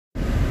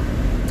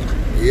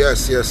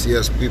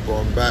Yes, people.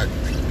 I'm back.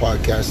 The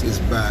podcast is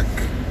back.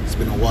 It's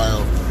been a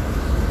while.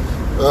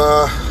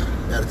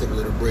 Gotta take a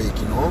little break,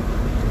 you know.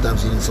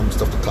 Sometimes you need some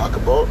stuff to talk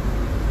about,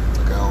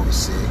 like I always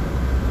say.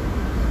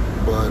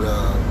 But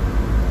a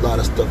lot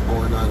of stuff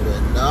going on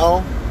right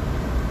now.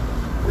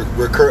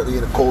 We're currently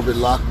in a COVID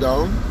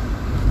lockdown.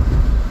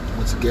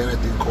 Once again, I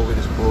think COVID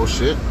is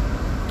bullshit.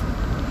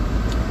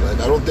 Like,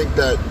 I don't think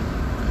that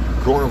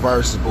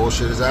coronavirus is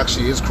bullshit. It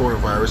actually is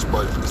coronavirus,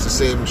 but it's the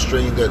same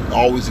strain that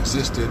always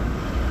existed.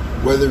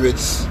 Whether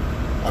it's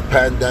a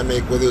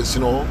pandemic, whether it's,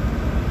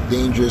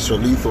 dangerous or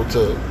lethal to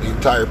the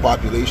entire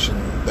population,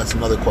 that's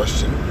another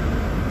question.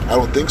 I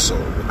don't think so,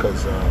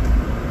 because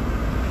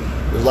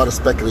there's a lot of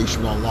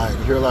speculation online.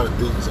 You hear a lot of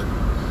things,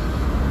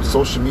 and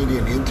social media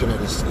and the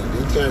internet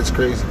is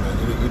crazy,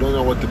 man. You don't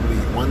know what to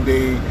believe. One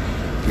day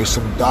there's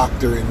some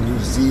doctor in New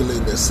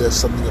Zealand that says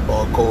something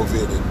about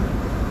COVID,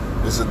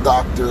 and there's a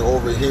doctor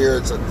over here.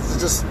 It's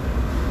just,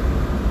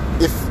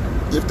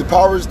 if the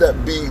powers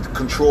that be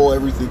control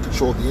everything,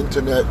 control the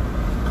internet,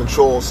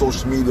 control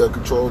social media,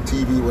 control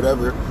TV,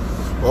 whatever,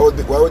 why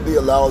would they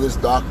allow this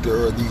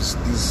doctor or these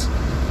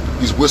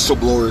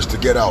whistleblowers to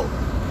get out?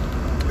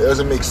 It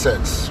doesn't make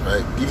sense,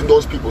 right? Even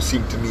those people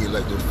seem to me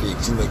like they're fake.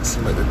 Seem like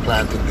they're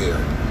planted there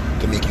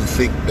to make you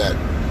think that,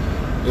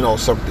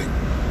 something.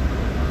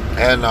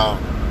 And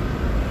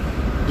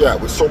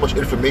with so much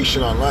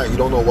information online, you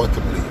don't know what to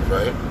believe,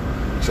 right?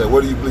 So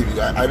what do you believe?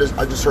 I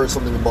just heard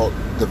something about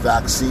the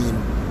vaccine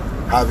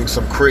having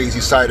some crazy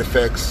side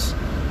effects,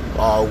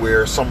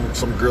 where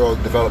some girl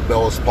developed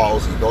Bell's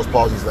palsy. Bell's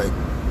palsy is like,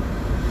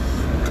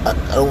 I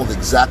don't know the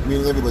exact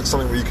meaning of it, but it's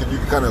something where you can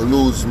kind of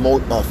lose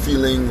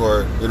feeling,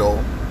 or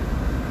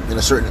in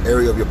a certain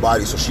area of your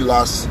body. So she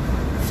lost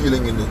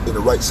feeling in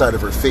the right side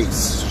of her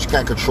face. She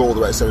can't control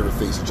the right side of her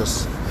face. It's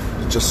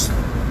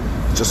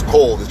just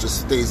cold. It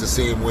just stays the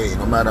same way.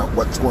 No matter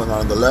what's going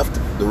on the left,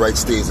 the right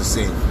stays the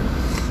same.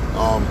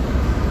 I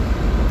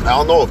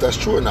don't know if that's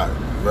true or not,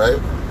 right?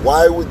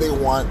 Why would they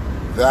want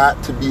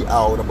that to be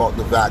out about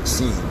the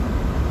vaccine?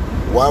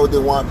 Why would they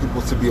want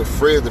people to be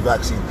afraid of the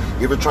vaccine?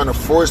 If they're trying to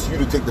force you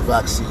to take the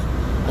vaccine.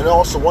 And I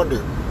also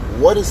wonder,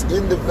 what is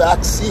in the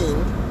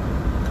vaccine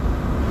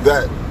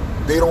that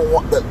they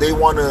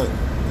want to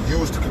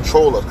use to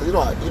control us?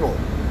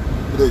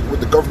 Because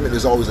with the government,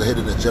 there's always a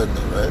hidden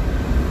agenda, right?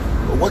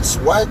 But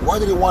why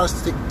do they want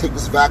us to take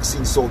this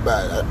vaccine so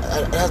bad?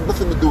 It has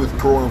nothing to do with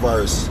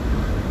coronavirus.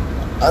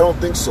 I don't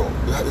think so.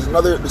 There's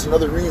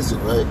another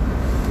reason, right?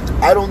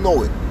 I don't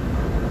know it.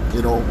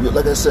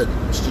 Like I said,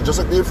 just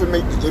like the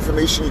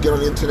information you get on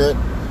the internet,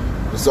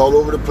 it's all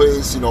over the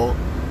place.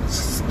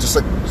 It's just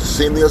like the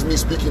same thing as me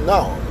speaking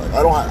now. Like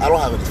I don't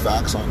have any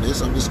facts on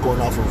this. I'm just going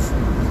off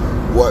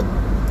of what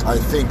I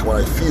think, what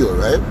I feel,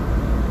 right?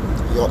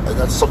 And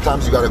that's,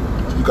 sometimes you gotta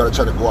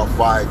try to go off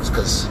vibes,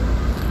 because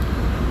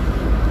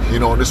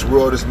this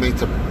world is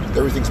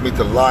everything's made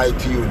to lie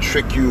to you and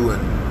trick you,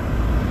 and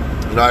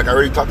like I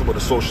already talked about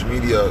the social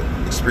media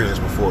experience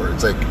before.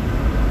 It's like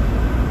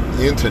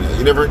the internet.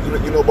 You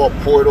know about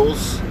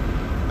portals?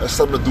 That's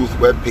something to do with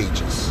web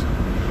pages.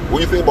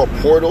 When you think about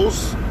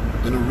portals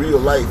in real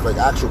life, like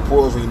actual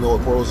portals, when you know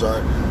what portals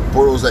are,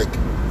 portals, like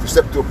if you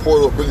step to a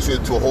portal, it brings you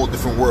into a whole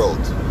different world.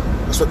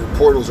 That's what the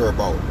portals are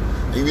about.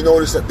 And you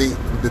notice that the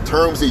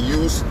terms they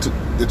use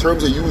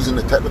in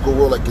the technical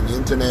world, like in the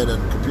internet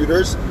and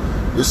computers,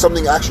 there's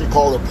something actually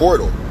called a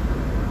portal.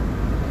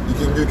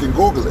 You can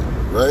Google it,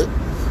 right?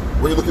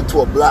 When you look into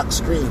a black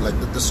screen, like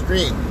the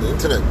screen, the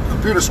internet,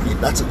 computer screen,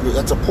 that's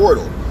a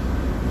portal.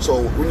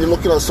 So when you're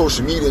looking on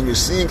social media and you're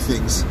seeing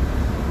things,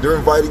 they're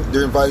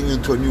inviting you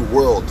into a new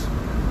world,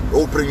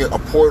 opening a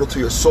portal to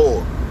your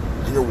soul,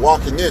 and you're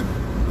walking in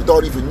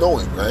without even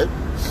knowing, right?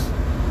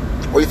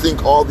 Or you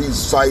think all these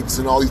sites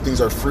and all these things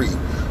are free.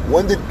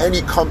 When did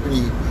any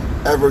company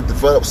ever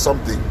develop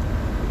something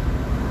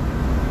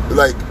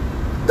like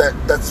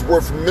that's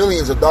worth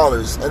millions of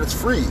dollars, and it's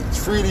free?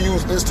 It's free to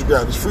use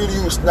Instagram. It's free to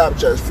use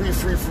Snapchat. It's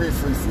free.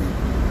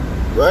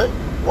 Right?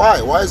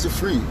 Why is it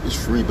free? It's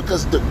free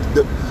because the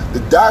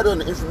data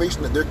and the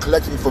information that they're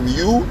collecting from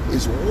you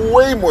is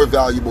way more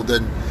valuable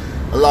than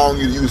allowing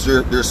you to use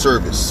their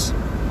service.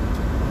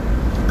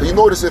 Can you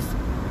notice if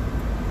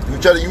you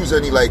try to use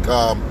any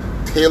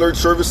tailored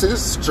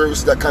services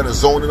that kind of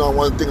zone in on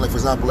one thing, like for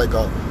example like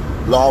a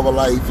Lava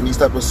Life and these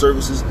type of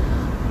services,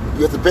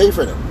 you have to pay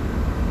for them.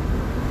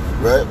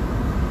 Right?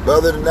 But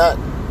other than that,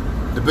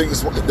 the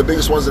biggest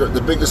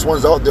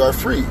ones out there are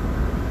free.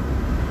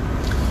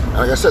 And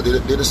like I said,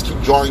 they just keep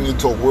drawing you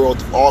into a world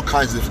of all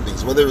kinds of different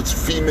things. Whether it's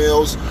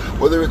females,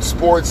 whether it's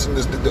sports, and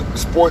the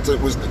sports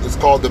it's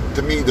called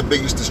to me the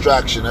biggest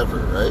distraction ever,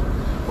 right?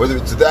 Whether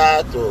it's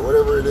that or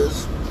whatever it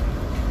is,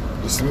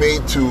 it's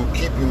made to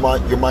keep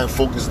your mind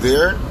focused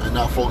there and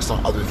not focused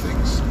on other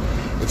things.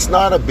 It's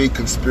not a big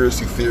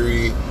conspiracy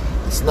theory.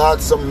 It's not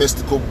some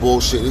mystical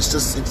bullshit.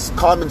 It's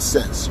common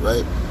sense,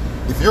 right?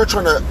 If you're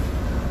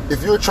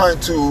trying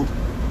to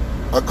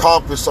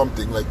accomplish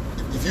something, like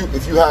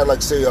if you had,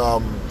 like, say,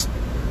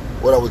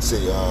 what I would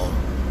say,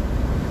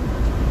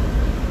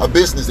 a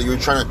business that you're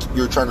trying to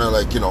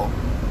like,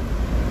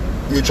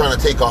 you're trying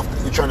to take off,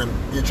 you're trying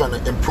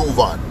to improve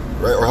on,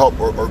 right, or help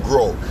or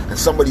grow, and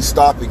somebody's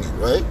stopping it,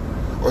 right,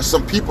 or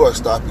some people are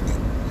stopping it.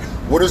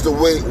 What is the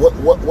way?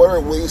 What are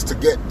ways to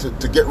get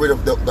rid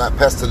of that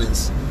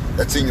pestilence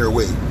that's in your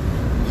way?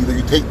 Either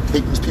you take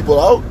these people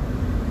out,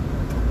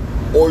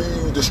 or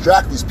you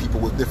distract these people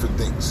with different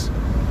things,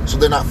 so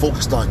they're not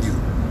focused on you.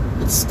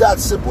 It's that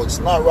simple. It's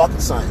not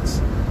rocket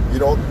science. You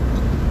know,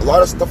 a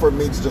lot of stuff are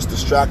made to just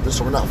distract us,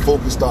 so we're not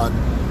focused on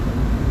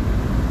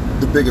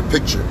the bigger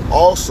picture.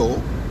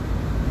 Also,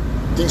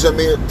 things are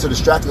made to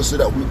distract us so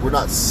that we're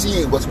not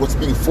seeing what's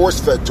being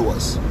force-fed to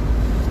us.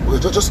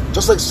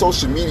 Just like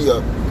social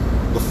media,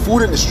 the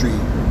food industry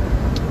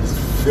is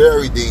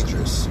very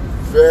dangerous.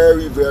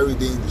 Very, very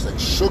dangerous. Like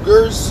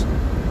sugars,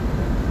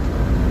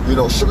 you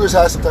know, sugars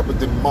has some type of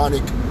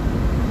demonic,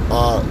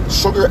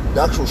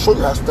 the actual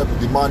sugar has some type of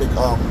demonic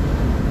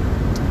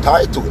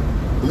tie to it.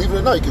 Believe it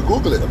or not, you can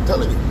Google it, I'm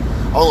telling you.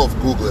 I don't know if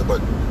Google it,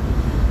 but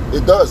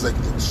it does. Like,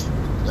 it's,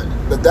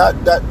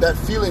 that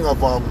feeling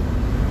of,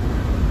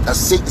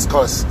 it's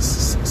called,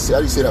 how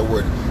do you say that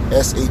word?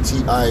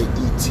 Satiety,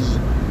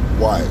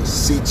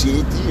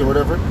 satiety or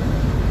whatever.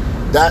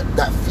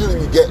 That feeling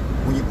you get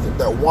when you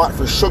that want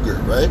for sugar,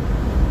 right?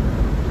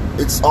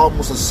 It's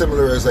almost as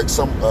similar as like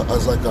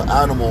an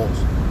animal's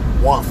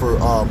want for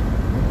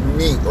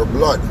meat or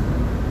blood,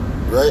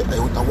 right?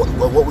 And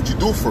what would you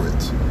do for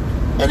it?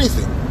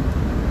 Anything.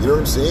 You know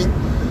what I'm saying?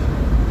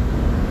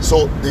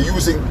 So they're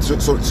using so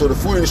the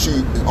food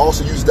industry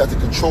also uses that to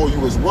control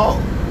you as well.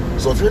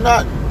 So if you're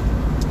not,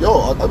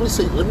 let me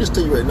just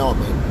tell you right now,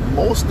 man.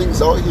 Most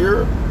things out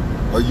here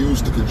are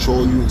used to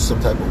control you in some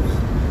type of way.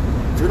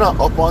 If you're not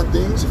up on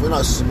things, if you're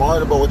not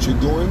smart about what you're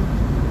doing,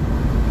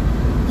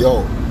 you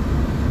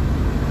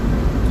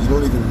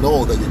don't even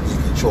know that you're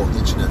being controlled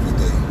each and every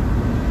day.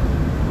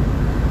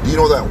 Do you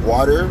know that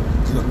water,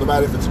 no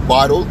matter if it's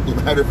bottled, no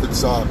matter if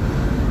it's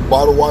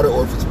bottled water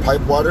or if it's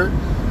pipe water,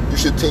 you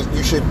should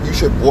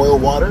boil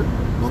water,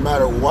 no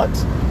matter what.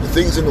 The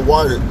things in the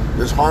water,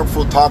 there's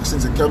harmful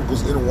toxins and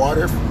chemicals in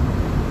water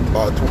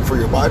for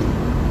your body.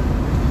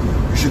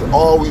 You should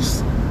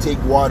always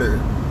take water,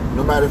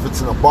 no matter if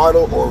it's in a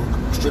bottle or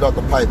straight out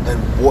the pipe, and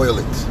boil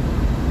it,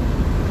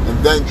 and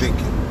then drink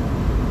it.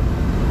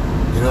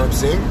 You know what I'm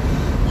saying?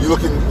 You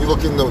look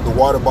in the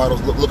water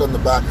bottles. Look on the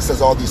back. It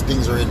says all these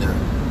things are in there: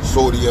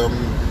 sodium,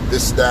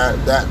 this,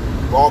 that,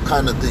 all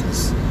kind of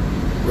things.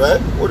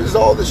 Right? What is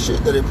all this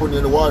shit that they're putting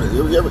in the water?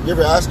 You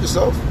ever ask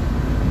yourself?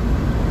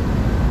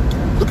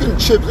 Look at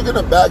chips. Look at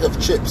a bag of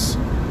chips,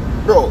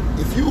 bro.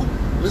 If you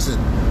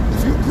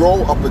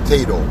grow a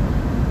potato,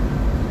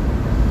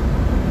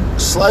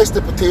 slice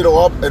the potato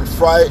up and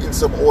fry it in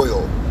some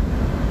oil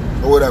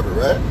or whatever,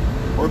 right?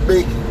 Or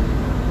bake it,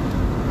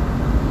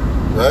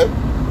 right?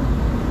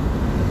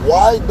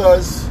 Why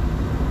does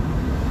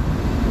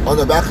on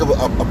the back of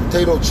a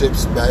potato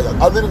chips bag,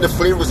 other than the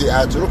flavors they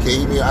add to it, okay,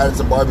 you may add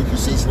some barbecue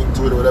seasoning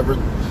to it or whatever,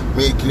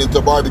 make it into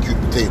a barbecue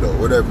potato or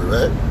whatever,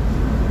 right?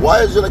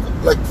 Why is there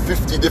like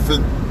 50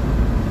 different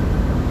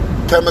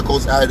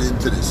chemicals added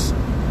into this?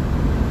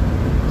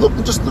 Look,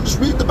 just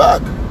read the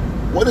back.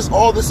 What is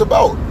all this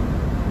about?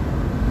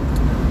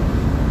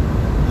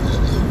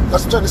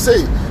 That's what I'm trying to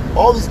say.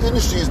 All these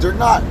industries, they're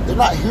not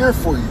here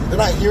for you. They're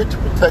not here to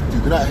protect you.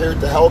 They're not here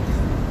to help you,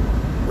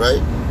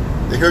 right?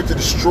 They're here to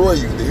destroy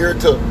you. They're here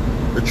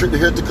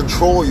to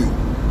control you.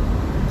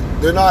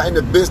 They're not in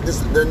the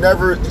business.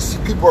 These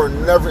people are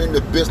never in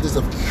the business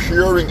of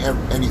curing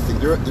anything.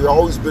 They're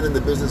always been in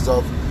the business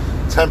of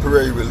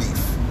temporary relief.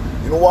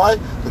 You know why?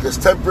 Because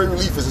temporary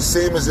relief is the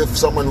same as if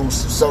someone who's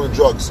selling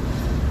drugs.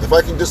 If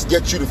I can just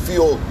get you to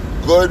feel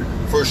good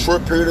for a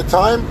short period of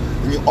time,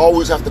 then you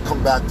always have to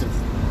come back to me.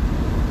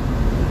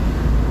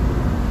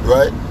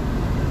 Right?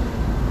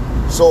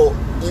 So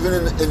even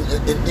in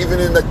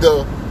like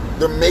the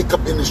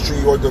makeup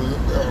industry or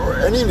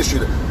any industry,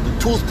 the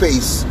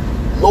toothpaste,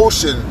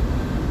 lotion,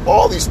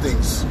 all these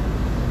things,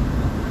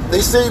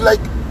 they say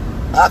like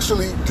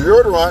actually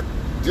deodorant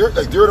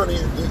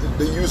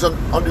they use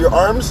under your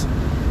arms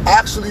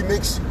actually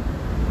makes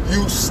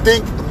you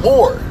stink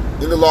more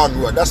in the long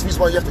run. That's the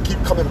reason why you have to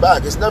keep coming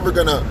back. It's never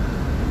gonna,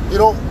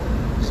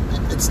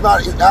 it's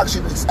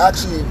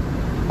actually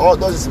all it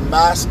does is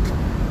mask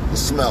the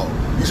smell.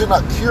 These are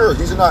not cures.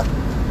 These are not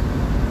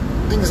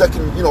things that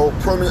can,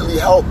 permanently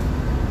help.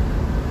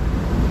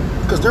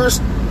 Because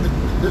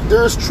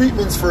there's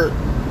treatments for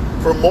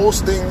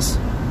most things.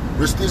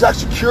 There's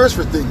actually cures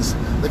for things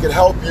that can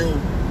help you,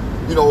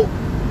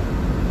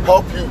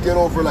 help you get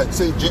over, like,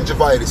 say,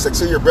 gingivitis. Like,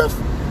 say you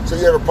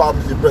have a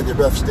problem with your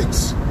breath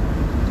stinks.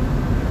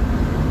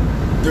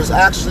 There's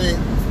actually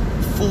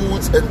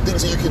foods and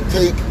things that you can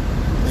take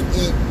and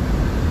eat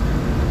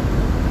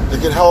that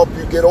can help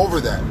you get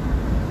over that.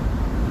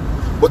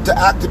 But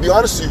to be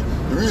honest with you,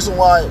 the reason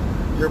why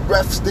your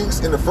breath stinks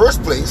in the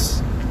first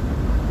place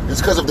is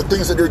because of the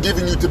things that they're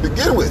giving you to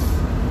begin with.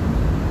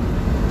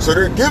 So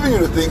they're giving you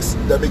the things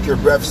that make your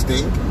breath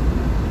stink,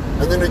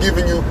 and then they're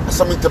giving you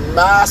something to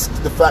mask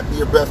the fact that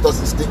your breath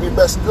doesn't stink. Your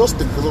breath still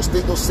stinks because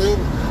those same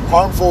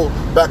harmful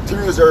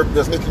bacteria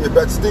that's making your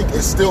breath stink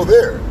is still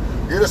there.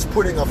 you're just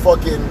putting a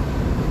fucking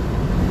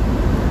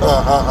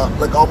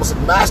like almost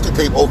like masking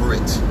tape over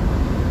it.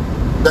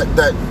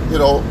 That you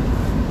know,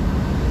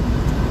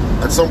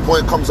 at some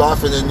point comes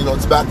off, and then you know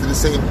it's back to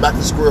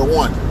square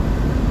one.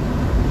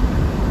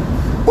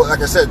 But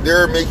like I said,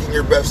 they're making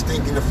your breath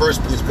stink in the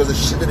first place because of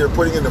shit that they're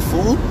putting in the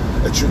food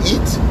that you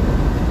eat.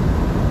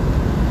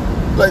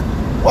 Like,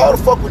 why the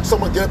fuck would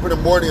someone get up in the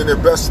morning and their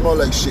breath smell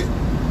like shit?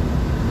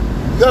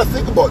 You gotta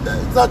think about that.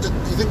 It's not just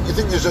you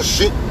think there's just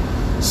shit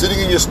sitting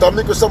in your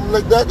stomach or something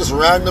like that, just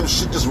random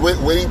shit, just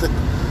waiting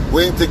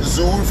to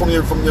exude from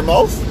your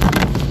mouth.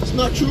 It's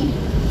not true.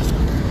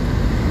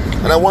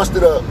 And I once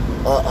did a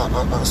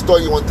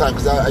study one time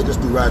because I just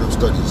do random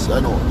studies. I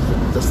know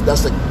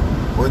that's like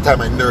one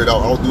time I nerd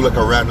out. I'll do like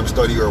a random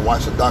study or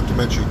watch a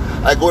documentary.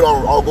 I'll go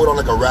down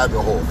like a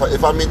rabbit hole.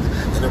 If I'm in,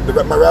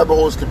 and my rabbit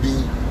holes could be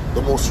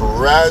the most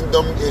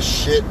randomest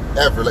shit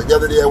ever. Like the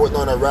other day, I went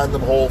on a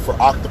random hole for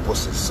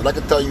octopuses, and I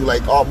can tell you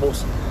like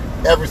almost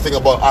everything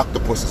about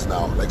octopuses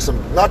now. Like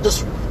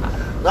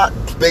not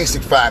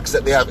basic facts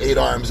that they have 8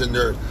 arms and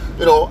they're,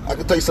 you know, I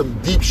can tell you some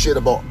deep shit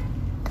about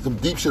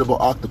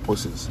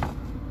octopuses,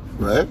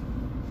 right?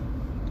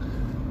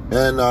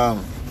 And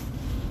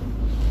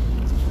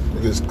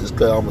this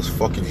guy almost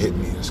fucking hit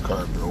me in his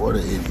car, bro. What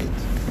an idiot.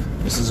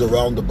 This is a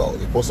roundabout.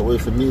 You're supposed to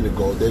wait for me to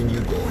go, then you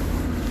go.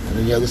 And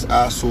then you have this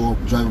asshole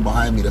driving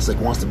behind me that's like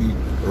wants to be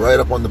right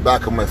up on the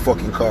back of my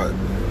fucking car.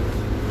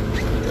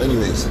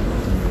 Anyways,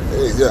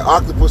 yeah,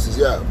 octopuses,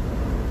 yeah.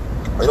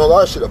 I know a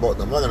lot of shit about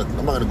them.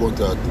 I'm not gonna go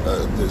into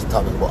this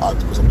topic about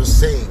octopus. I'm just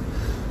saying,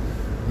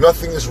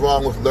 nothing is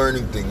wrong with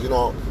learning things. You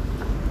know,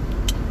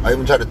 I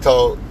even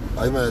tell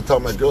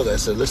my girl that I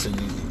said, listen,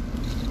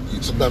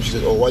 you sometimes she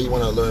said, oh, why you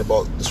want to learn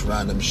about this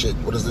random shit?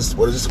 What is this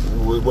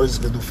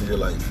gonna do for your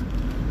life?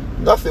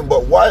 Nothing.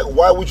 But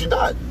why would you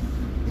not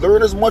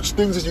learn as much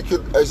things as you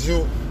can, as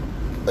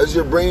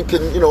your brain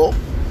can? You know,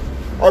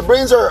 our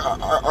brains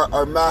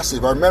are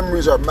massive. Our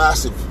memories are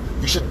massive.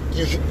 You should.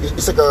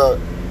 It's like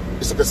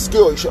a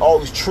skill. You should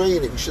always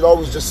train it. You should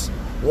always just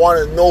want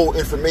to know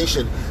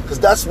information, because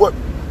that's what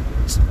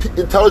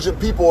intelligent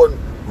people and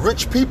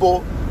rich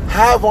people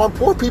have on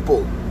poor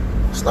people.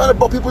 It's not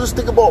about people just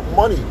think about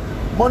money.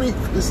 Money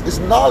is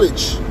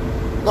knowledge.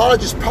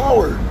 Knowledge is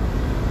power,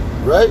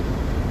 right?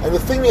 And the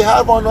thing they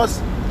have on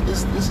us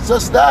is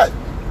just that.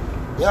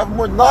 They have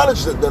more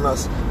knowledge than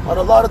us on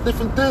a lot of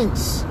different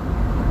things.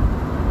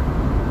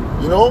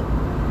 You know?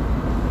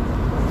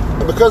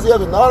 And because they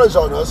have the knowledge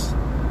on us,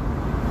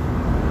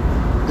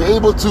 they're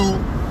able to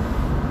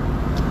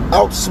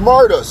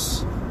outsmart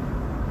us.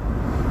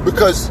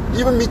 Because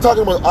even me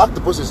talking about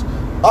octopuses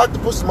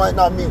might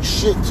not mean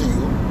shit to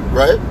you,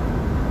 right?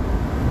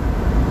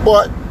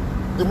 But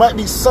there might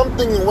be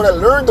something in what I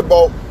learned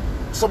about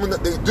something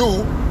that they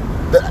do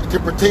that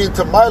can pertain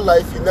to my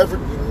life.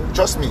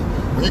 Trust me,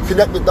 when you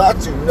connect the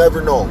dots, you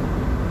never know.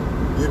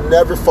 You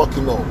never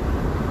fucking know.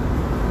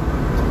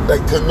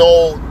 Like to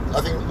know,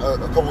 I think a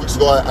couple weeks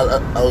ago,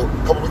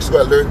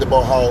 I learned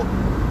about how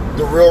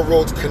the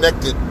railroads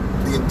connected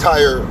the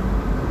entire,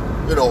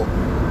 you know,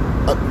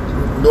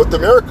 North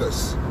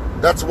Americas.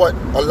 That's what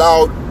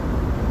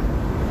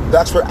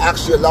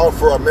actually allowed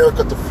for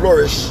America to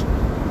flourish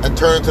and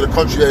turn into the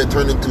country that it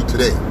turned into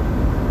today.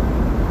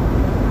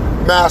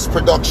 Mass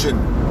production,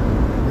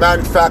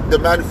 the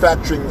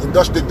manufacturing, the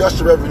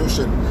industrial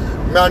revolution,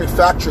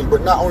 manufacturing,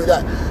 but not only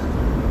that,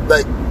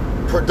 like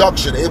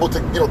production, able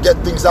to, you know, get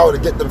things out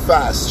and get them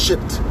fast,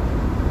 shipped.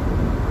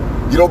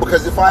 You know,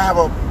 because if I have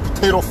a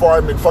potato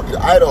farm in fucking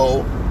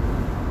Idaho,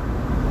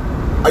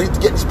 I need to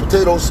get these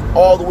potatoes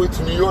all the way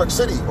to New York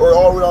City or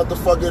all the way out to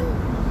fucking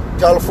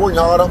California.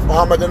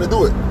 How am I going to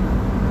do it?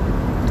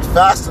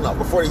 Fast enough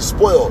before they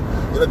spoil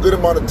in a good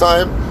amount of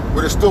time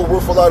where they're still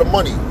worth a lot of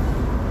money.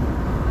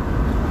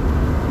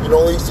 You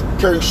know, they used to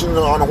carry shit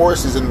on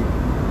horses and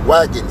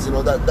wagons. You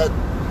know, that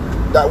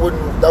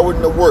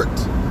wouldn't have worked.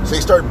 So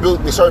they started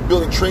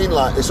building train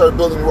lines. They started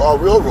building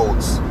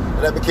railroads,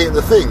 and that became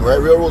the thing, right?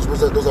 Railroads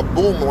there was a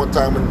boom one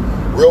time when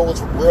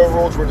railroads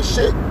were the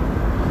shit.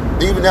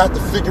 They even had to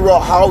figure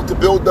out how to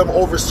build them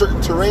over certain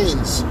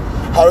terrains,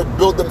 how to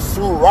build them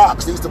through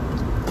rocks. They used to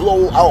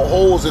blow out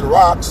holes in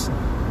rocks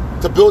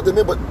to build them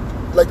in, but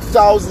like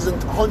thousands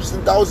and hundreds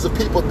and thousands of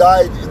people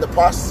died in the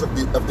process of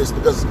this,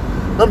 because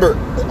remember,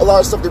 a lot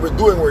of stuff they were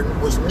doing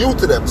was new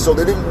to them, so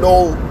they didn't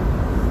know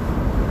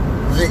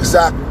the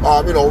exact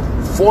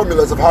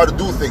formulas of how to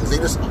do things. They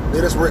just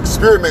were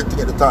experimenting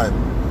at the time.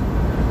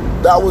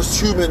 That was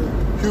human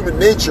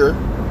nature,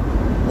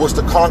 was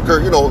to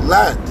conquer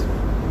land,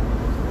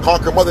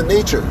 conquer Mother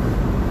Nature.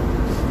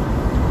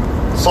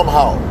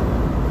 Somehow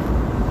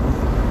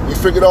we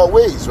figured out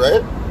ways,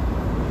 right?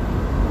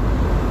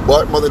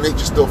 But Mother Nature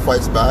still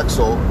fights back.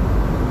 So,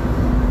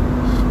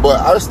 but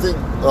I just think,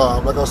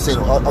 like I was saying,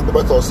 I'll go back to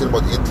what I was saying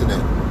about the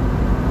internet.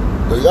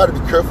 But you got to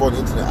be careful on the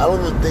internet. I don't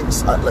even think,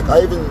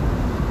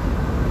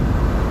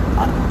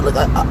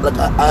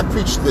 I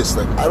preach this.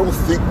 Like, I don't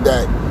think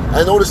that.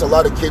 I notice a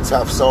lot of kids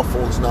have cell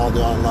phones now.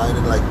 They're online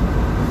and I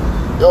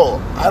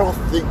don't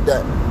think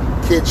that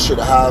kids should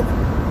have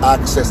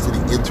access to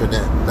the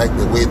internet like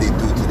the way they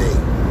do today.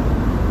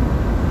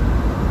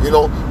 You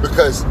know,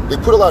 because they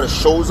put a lot of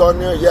shows on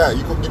there. Yeah,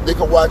 they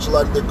can watch a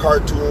lot of their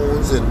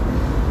cartoons and,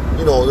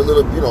 you know, the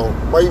little, you know,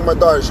 my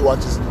daughter, she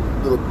watches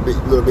little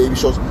baby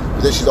shows,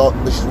 but then she's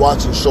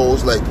watching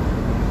shows like,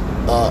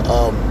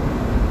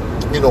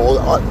 you know,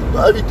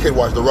 every kid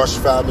watches The Rush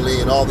Family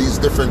and all these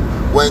different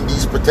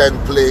Wendy's Pretend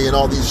Play and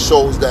all these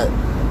shows that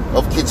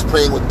of kids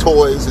playing with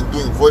toys and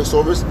doing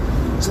voiceovers.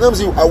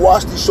 Sometimes I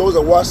watch these shows, I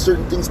watch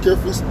certain things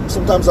carefully.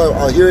 Sometimes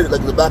I'll hear it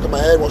like in the back of my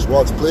head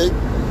while it's playing,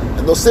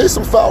 and they'll say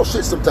some foul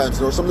shit sometimes,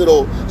 you know, some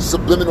little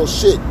subliminal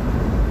shit,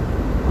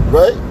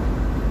 right?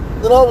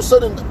 Then all of a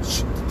sudden,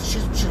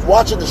 she's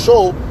watching the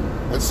show,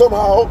 and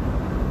somehow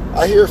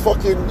I hear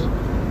fucking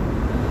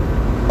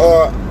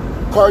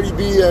Cardi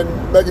B and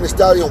Megan Thee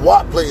Stallion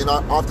WAP playing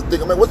off the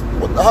thing. I'm like,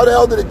 how the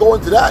hell did it go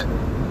into that?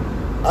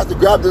 I have to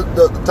grab the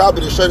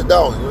tablet and shut it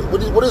down.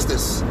 What is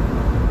this?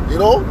 You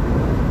know?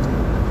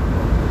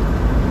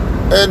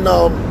 And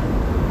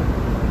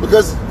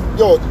because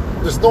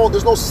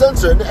there's no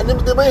censor, and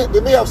they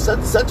may have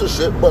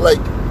censorship, but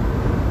like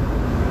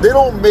they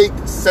don't make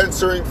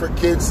censoring for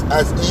kids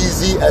as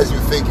easy as you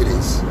think it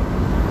is.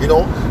 You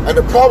know? And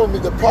the problem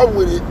with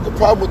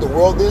the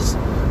world is,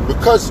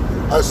 because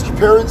as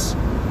parents,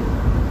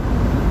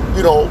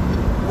 you know,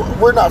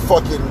 we're not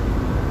fucking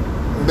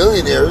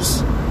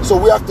millionaires, so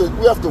we have to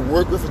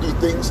work. We have to do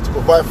things to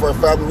provide for our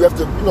family. We have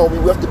to, you know, we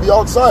have to be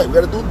outside. We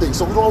got to do things.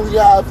 So we don't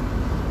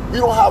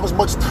have as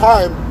much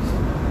time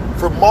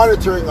for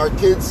monitoring our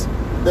kids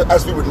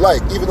as we would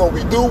like. Even though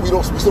we do, we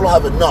still don't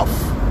have enough,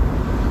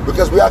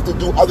 because we have to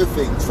do other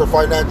things for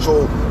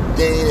financial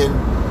gain,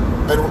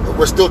 and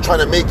we're still trying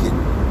to make it.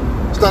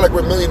 It's not like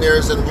we're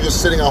millionaires and we're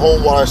just sitting at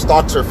home while our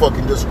stocks are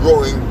fucking just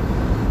growing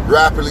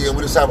rapidly, and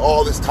we just have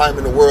all this time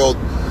in the world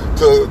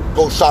to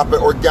go shop at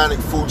organic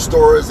food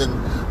stores and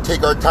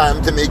take our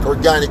time to make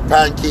organic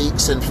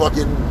pancakes and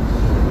fucking,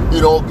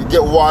 you know,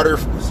 get water,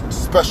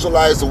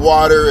 specialized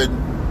water, and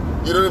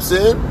you know what I'm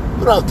saying?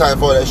 We don't have time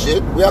for all that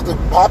shit. We have to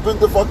hop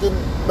into fucking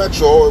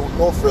Metro or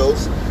No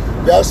Frills,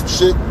 grab some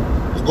shit,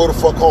 and go to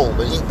fuck home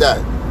and eat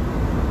that.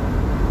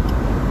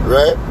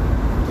 Right?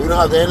 We don't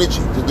have the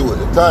energy to do it.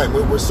 The time.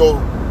 We're so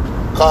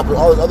caught up with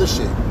all this other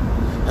shit.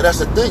 And that's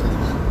the thing.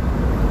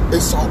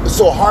 It's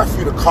so hard for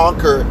you to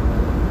conquer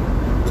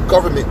the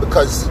government,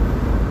 because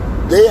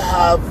they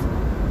have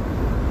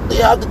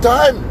the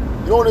time.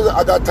 You know what it is?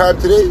 I got time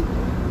today.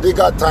 They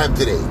got time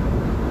today.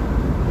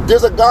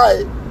 There's a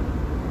guy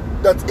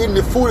that's in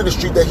the food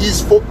industry that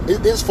his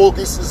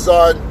focus is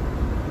on,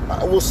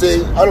 I will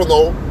say, I don't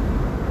know,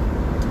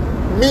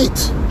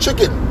 meat,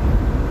 chicken,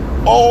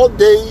 all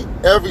day,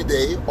 every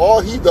day. All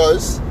he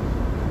does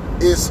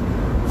is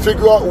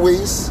figure out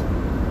ways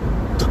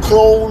to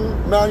clone,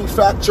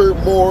 manufacture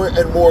more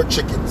and more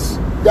chickens.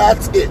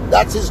 That's it.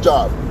 That's his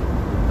job.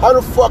 How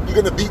the fuck you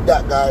gonna beat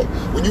that guy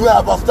when you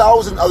have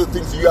 1,000 other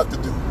things you have to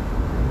do?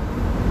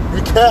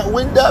 You can't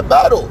win that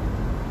battle.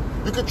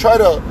 You could try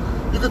to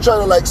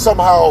like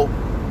somehow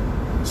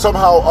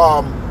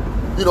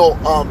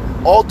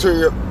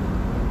alter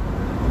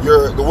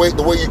the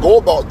way you go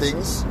about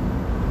things,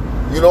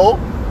 you know,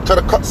 try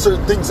to cut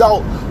certain things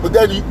out, but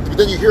then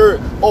you hear,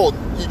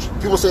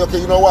 people say, okay,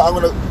 you know what, I'm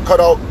gonna cut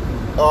out,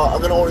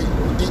 I'm gonna only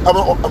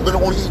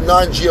eat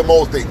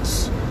non-GMO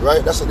things,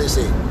 right? That's what they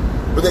say.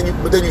 But then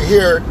you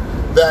hear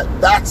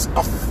that's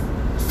a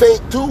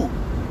fake too.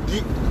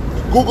 You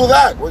Google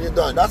that when you're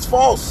done. That's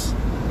false.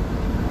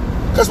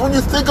 Because when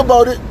you think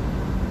about it,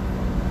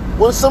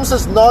 when someone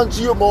says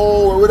non-GMO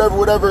or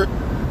whatever,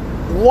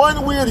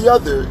 one way or the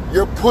other,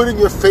 you're putting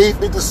your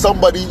faith into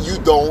somebody you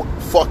don't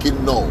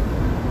fucking know.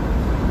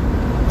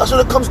 That's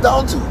what it comes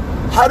down to.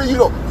 How do you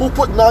know? Who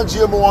put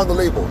non-GMO on the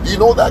label? Do you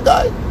know that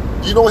guy?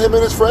 Do you know him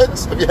and his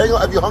friends? Have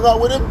you hung out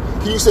with him?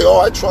 Can you say,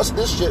 oh, I trust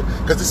this shit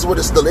because this is what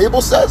the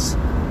label says?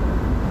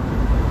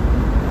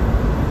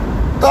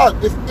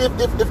 God,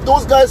 if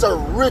those guys are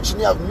rich and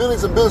they have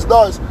millions and billions of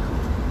dollars,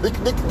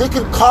 they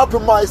can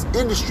compromise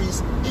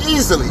industries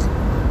easily.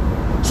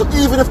 So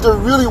even if there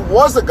really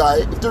was a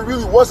guy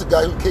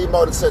who came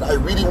out and said, I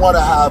really want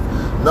to have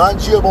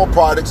non-GMO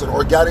products and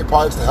organic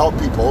products to help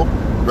people,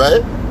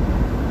 right?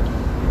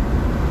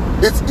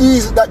 It's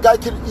easy. That guy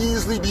can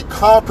easily be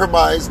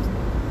compromised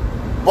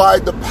by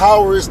the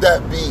powers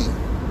that be.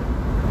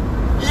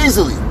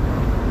 Easily.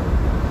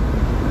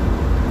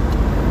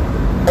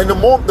 And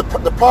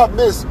the problem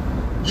is,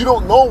 you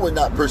don't know when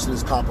that person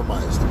is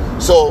compromised.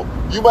 So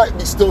you might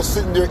be still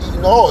sitting there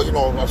eating,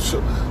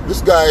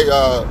 this guy,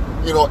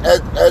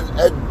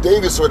 Ed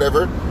Davis or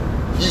whatever,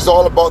 he's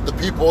all about the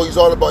people, he's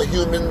all about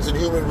humans and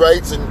human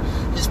rights, and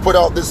he's put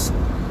out this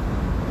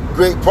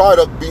great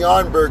product,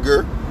 Beyond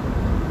Burger,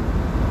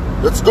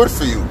 that's good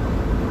for you.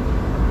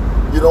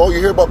 You know, you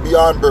hear about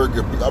Beyond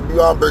Burger,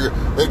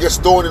 they get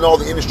stolen in all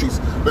the industries,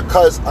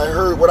 because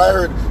what I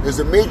heard is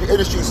the major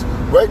industries,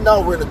 right now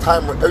we're in a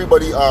time where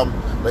everybody,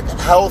 like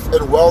health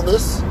and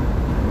wellness,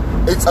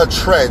 it's a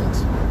trend.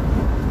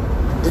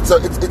 It's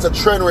a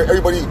trend where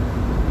everybody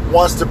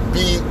wants to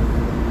be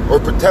or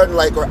pretend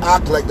like or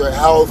act like they're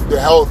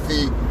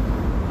healthy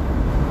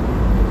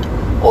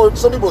Or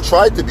some people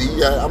try to be.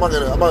 Yeah, I'm not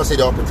gonna say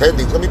they're all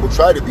pretending. Some people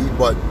try to be,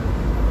 but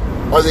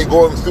are they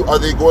going through? Are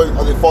they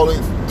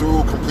following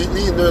through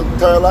completely in their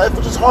entire life?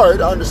 Which is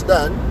hard, I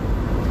understand.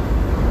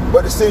 But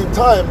at the same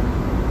time,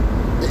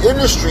 the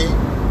industry,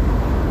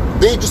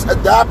 they just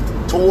adapt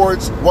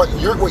towards what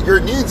your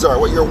needs are,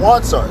 what your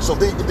wants are. So if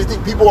they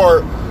think people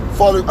are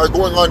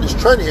going on this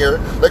trend here,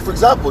 like for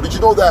example, did you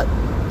know that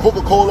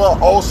Coca-Cola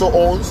also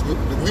owns?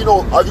 We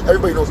know,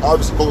 everybody knows,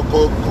 obviously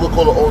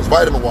Coca-Cola owns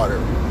vitamin water,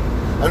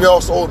 and they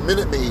also own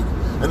Minute Maid,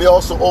 and they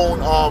also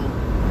own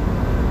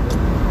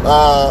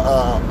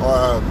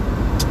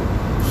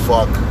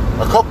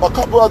a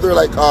couple other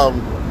like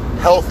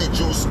healthy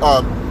juice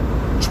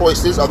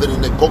choices other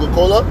than the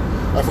Coca-Cola.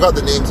 I forgot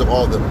the names of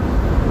all of them.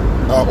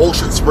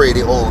 Ocean Spray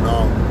they own,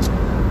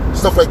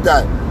 stuff like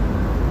that.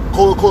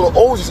 Coca-Cola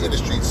owns these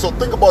industries. So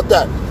think about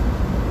that.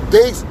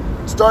 They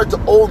started to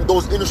own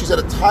those industries at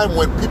a time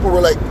when people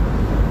were like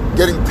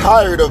getting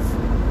tired of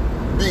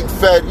being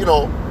fed,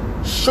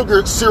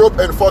 sugar syrup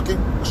and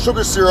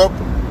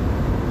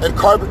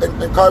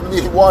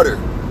carbonated water,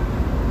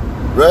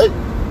 right?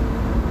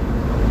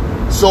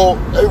 So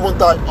everyone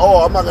thought,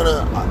 oh, I'm not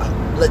gonna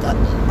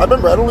I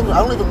remember I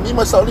don't even me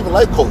myself I don't even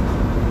like Coke.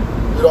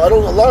 A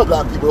lot of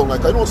black people don't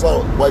like. I know it's a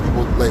lot of white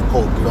people like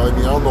Coke. You know what I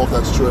mean? I don't know if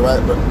that's true,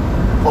 right? But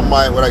from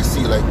what I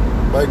see, like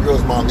my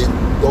girl's mom,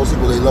 those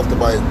people they love to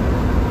buy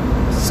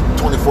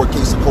 24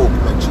 cases of Coke.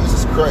 I'm like,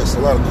 Jesus Christ,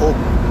 a lot of Coke,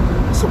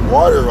 some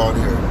water around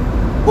here.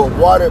 But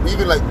water,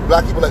 even like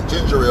black people like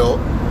ginger ale,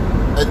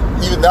 and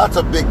even that's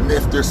a big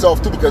myth themselves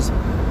too, because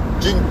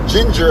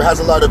ginger has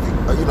a lot of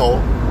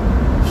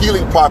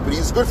healing properties.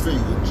 It's good for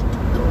you.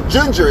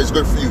 Ginger is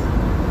good for you.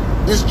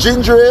 This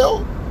ginger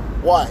ale,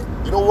 why?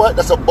 You know what?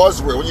 That's a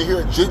buzzword. When you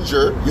hear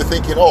ginger, you're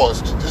thinking, oh,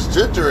 there's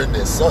ginger in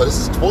this. Oh, this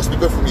is supposed to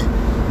be good for me.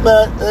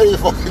 Man, that ain't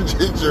fucking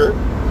ginger.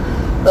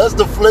 That's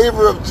the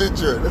flavor of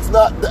ginger. That's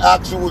not the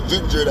actual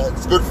ginger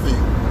that's good for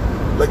you.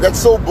 Like, that's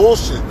so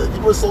bullshit. Like,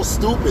 people are so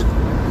stupid.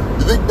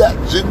 You think that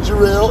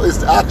ginger ale is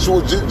the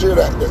actual ginger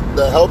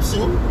that helps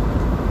you?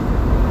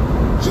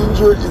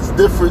 Ginger is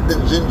different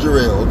than ginger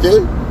ale,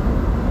 okay?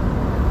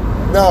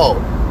 Now,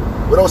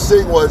 what I was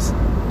saying was,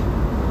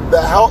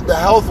 the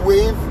health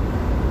wave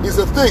is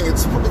a thing.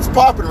 It's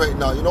popping right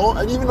now,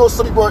 And even though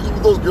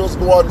even those girls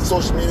go out on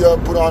social media,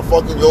 put on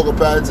fucking yoga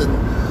pants and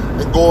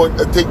go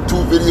and take 2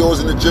 videos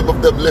in the gym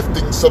of them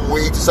lifting some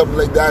weights or something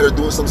like that, or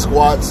doing some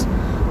squats,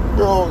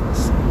 bro.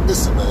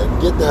 Listen, man,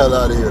 get the hell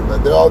out of here,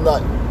 man. They're all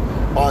not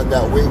on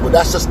that way, but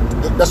that's just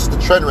the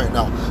trend right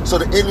now. So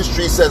the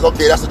industry says,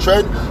 okay, that's the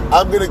trend.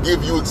 I'm gonna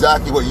give you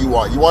exactly what you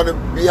want. You want to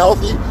be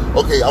healthy?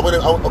 Okay,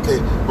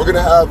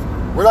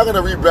 we're not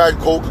gonna rebrand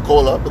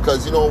Coca-Cola,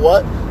 because you know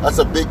what? That's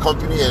a big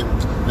company, and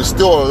there's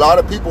still a lot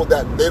of people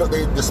that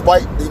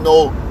despite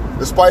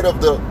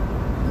of the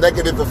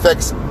negative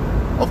effects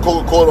of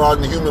Coca-Cola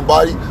on the human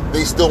body,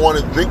 they still want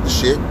to drink the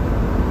shit.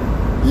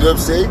 You know what I'm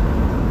saying?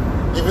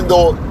 Even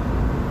though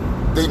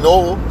they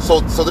know, so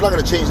they're not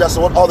going to change that.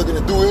 So all they're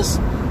going to do is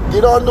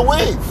get on the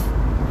wave.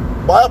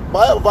 Buy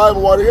a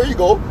vitamin water. Here you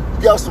go. You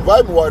can have some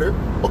vitamin water.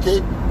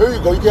 Okay, here you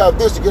go. You can have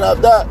this. You can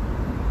have that.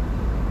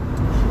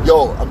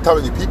 Yo, I'm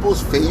telling you,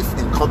 people's faith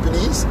in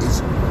companies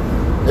is...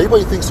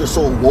 Everybody thinks they're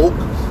so woke.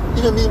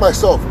 Even me,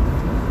 myself.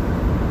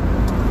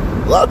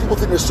 A lot of people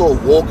think they're so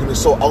woke and they're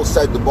so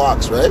outside the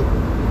box, right?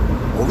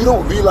 Well, we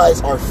don't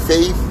realize our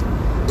faith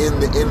in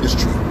the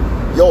industry.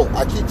 Yo,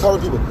 I keep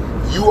telling people,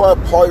 you are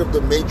part of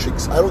the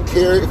matrix. I don't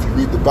care if you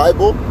read the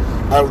Bible.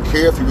 I don't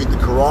care if you read the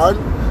Quran.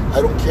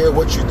 I don't care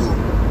what you do.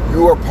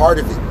 You are part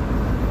of it.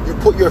 You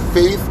put your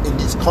faith in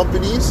these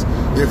companies,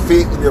 your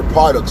faith in their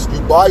products.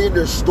 You buy in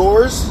their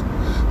stores.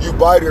 You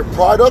buy their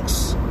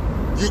products.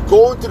 You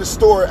go into the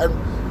store and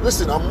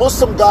listen, a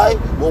Muslim guy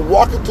will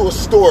walk into a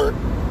store,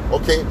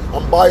 okay,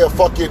 and buy a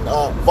fucking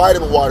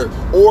vitamin water.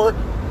 Or,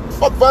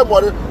 fuck vitamin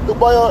water, he'll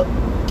buy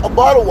a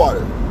bottled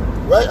water,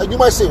 right? And you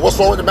might say, what's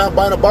wrong with the man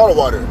buying a bottled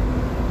water?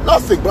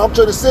 Nothing, but I'm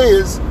trying to say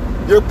is,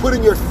 you're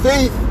putting your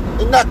faith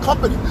in that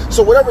company.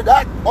 So whatever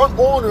that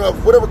owner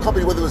of whatever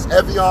company, whether it was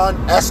Evian,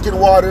 Eskin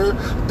Water,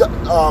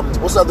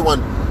 what's the other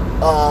one?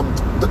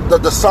 The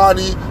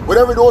Dasani,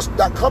 whatever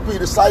that company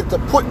decided to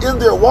put in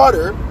their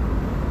water,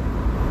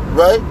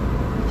 right?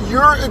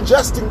 You're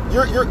ingesting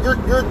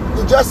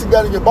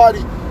that in your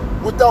body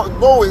without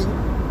knowing,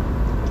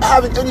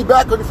 having any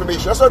background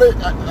information. That's why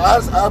I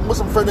have a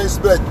Muslim friend that used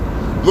to be like,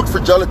 look for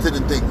gelatin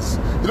in things.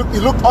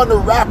 You look on the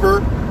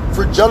wrapper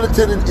for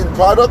gelatin in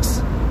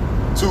products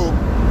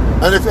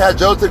and if it had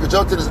gelatin, because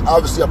gelatin is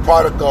obviously a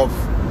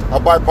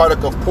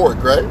byproduct of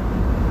pork, right?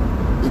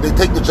 They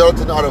take the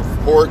gelatin out of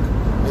pork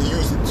and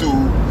use it to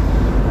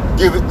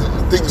give it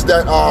things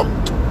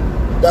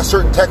that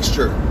certain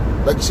texture.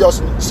 Like you see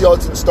how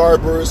it's in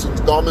Starburst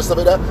and Dom and stuff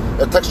like that.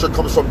 That texture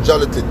comes from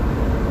gelatin,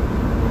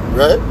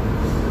 right?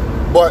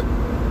 But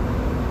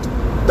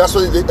that's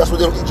why they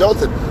don't eat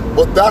gelatin.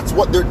 But that's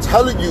what they're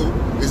telling you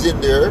is in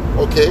there,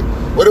 okay?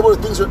 Whatever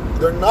the things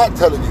they're not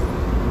telling you,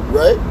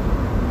 right?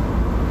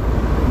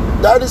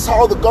 That is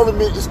how the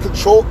government is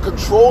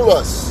control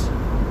us.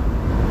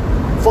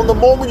 From the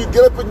moment you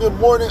get up in the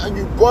morning and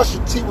you brush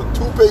your teeth with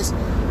toothpaste,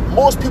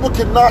 most people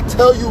cannot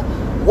tell you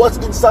what's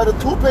inside a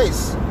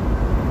toothpaste.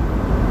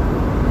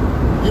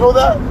 You know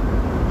that?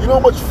 You know how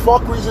much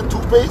fuckery is in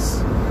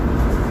toothpaste?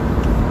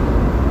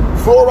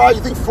 Fluoride,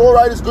 you think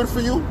fluoride is good for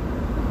you?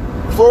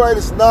 Fluoride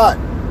is not.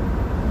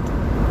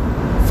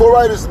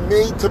 Fluoride is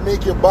made to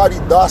make your body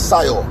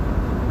docile.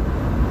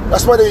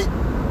 That's why they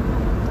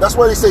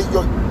say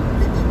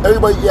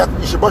everybody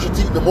you should brush your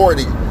teeth in the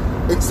morning.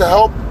 It's to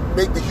help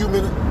make the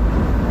human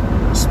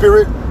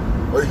spirit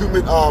or the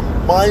human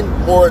mind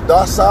more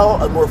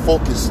docile and more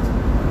focused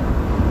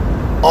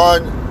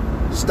on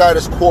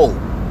status quo.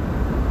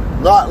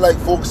 Not like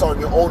focus on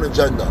your own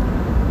agenda.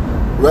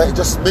 Right? It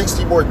just makes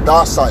you more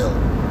docile.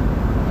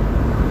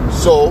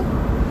 So,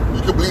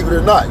 you can believe it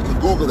or not. You can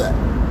Google that.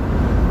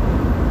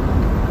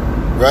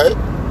 Right?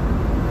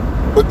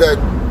 But then,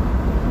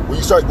 when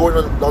you start going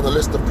down the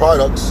list of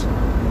products,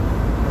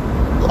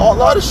 a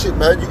lot of shit,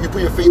 man, you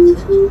put your faith in.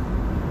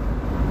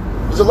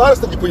 There's a lot of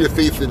stuff you put your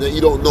faith in that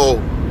you don't know.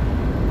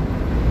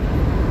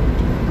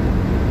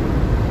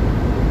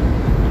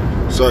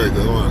 Sorry,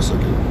 hold on a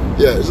second.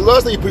 Yeah, there's a lot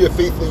of stuff you put your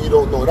faith in you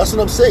don't know. That's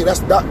what I'm saying.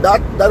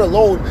 That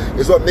alone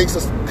is what makes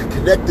us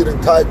connected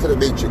and tied to the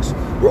Matrix.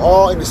 We're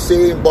all in the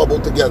same bubble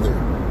together.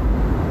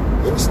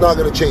 And it's not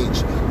going to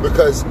change.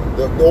 Because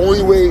the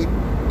only way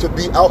to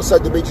be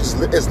outside the Matrix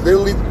is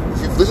literally,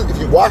 if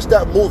you watch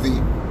that movie,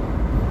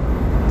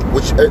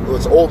 which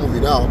it's an old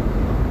movie now,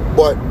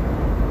 but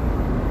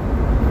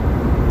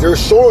they're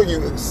showing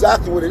you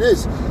exactly what it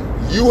is.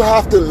 You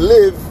have to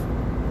live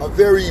a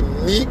very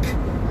meek,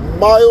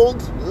 mild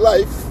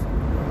life.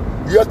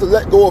 You have to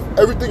let go of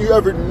everything you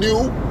ever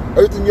knew,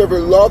 everything you ever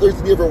loved,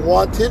 everything you ever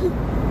wanted.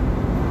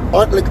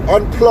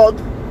 Unplug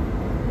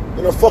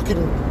in a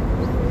fucking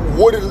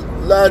wooded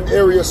land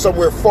area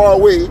somewhere far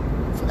away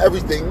from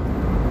everything.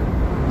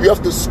 You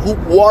have to scoop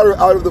water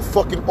out of the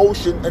fucking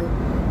ocean and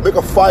make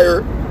a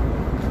fire,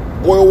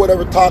 boil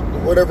whatever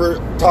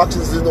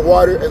toxins is in the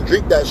water and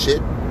drink that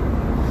shit.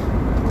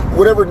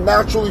 Whatever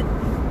naturally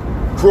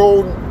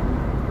grown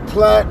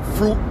plant,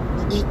 fruit,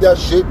 you eat that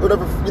shit,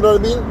 whatever, you know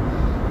what I mean?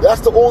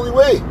 That's the only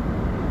way.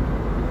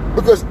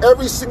 Because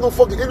every single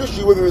fucking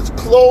industry, whether it's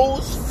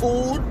clothes,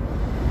 food,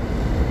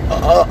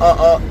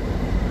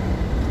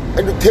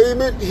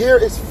 entertainment, here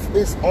it's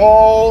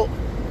all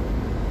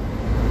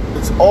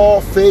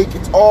fake.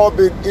 It's all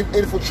been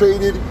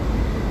infiltrated.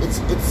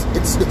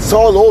 It's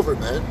all over,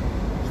 man.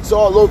 It's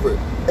all over.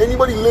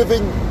 Anybody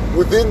living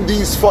within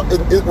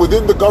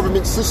within the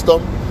government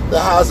system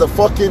that has a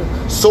fucking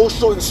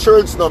social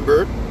insurance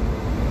number,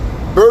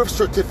 birth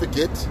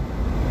certificate,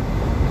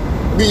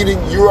 meaning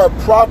you are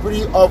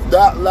property of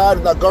that land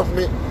and that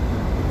government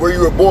where you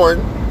were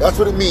born. That's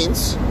what it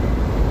means.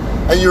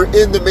 And you're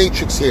in the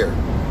Matrix here,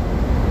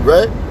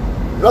 right?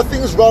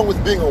 Nothing is wrong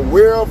with being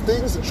aware of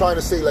things and trying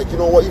to say, like, you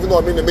know what, even though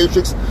I'm in the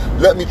Matrix,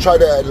 let me try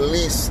to at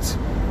least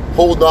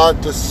hold on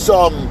to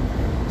some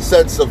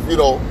sense of,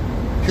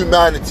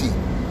 humanity.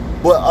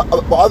 But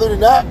other than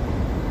that,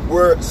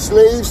 we're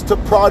slaves to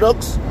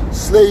products,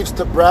 slaves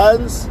to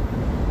brands.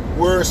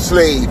 We're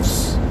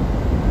slaves.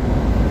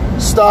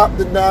 Stop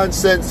the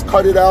nonsense,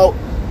 cut it out.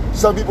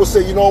 Some people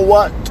say, you know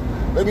what,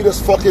 let me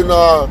just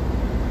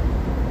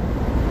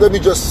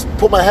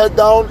put my head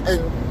down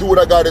and do what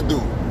I gotta do.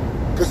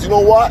 Because you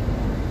know what,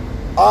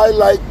 I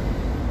like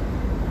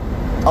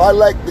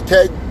the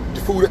keg,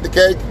 the food at the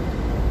keg,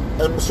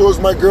 and so is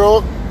my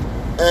girl,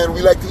 and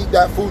we like to eat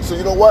that food. So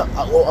you know what,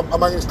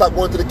 am I gonna stop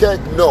going to the keg?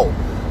 No.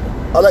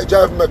 I like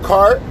driving my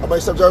car. I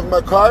might stop driving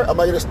my car. Am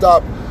I gonna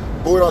stop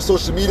going on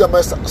social media? I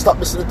might stop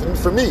listening to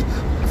me.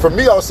 For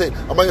me, I would say,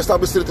 am I gonna stop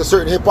listening to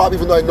certain hip hop,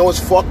 even though I know it's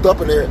fucked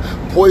up and they're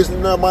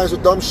poisoning our minds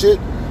with dumb shit?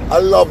 I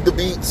love the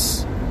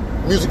beats.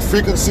 Music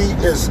frequency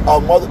is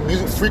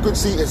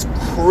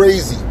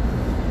crazy.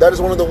 That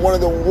is one of the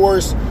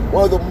worst,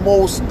 one of the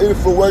most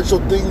influential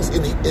things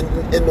in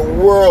the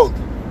world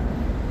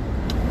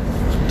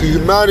to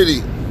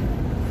humanity.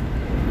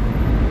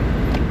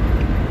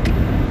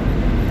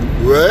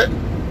 Right?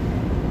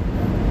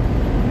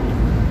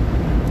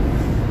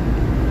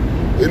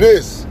 It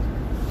is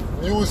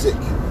music,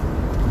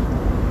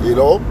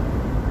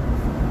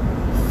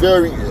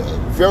 very,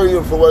 very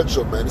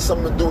influential, man. It's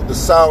something to do with the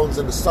sounds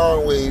and the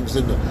sound waves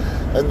and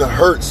the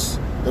hertz,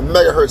 the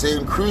megahertz. They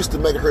increased the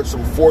megahertz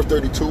from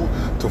 432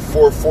 to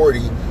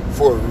 440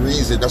 for a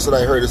reason. That's what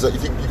I heard. Is that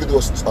if you can do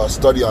a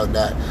study on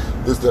that.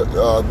 There's the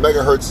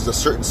megahertz is a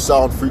certain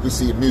sound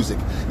frequency in music.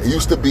 It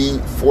used to be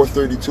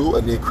 432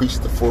 and they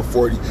increased it to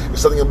 440. There's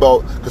something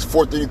about, because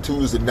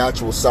 432 is the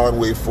natural sound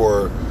wave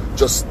for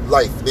just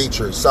life,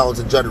 nature, sounds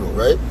in general,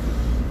 right?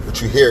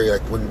 What you hear,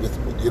 like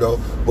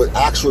but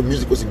actual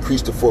music was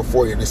increased to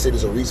 440, and they say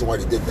there's a reason why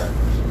they did that.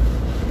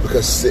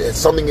 Because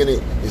something in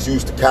it is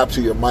used to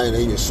capture your mind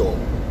and your soul,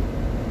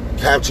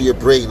 capture your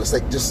brain. It's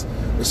like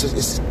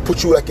it's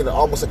put you like in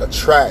almost like a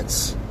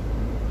trance.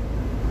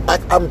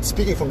 I'm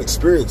speaking from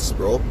experience,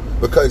 bro,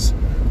 because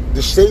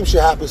the same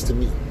shit happens to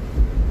me.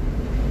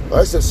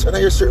 I said, when I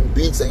hear certain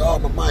beats, like, oh,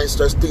 my mind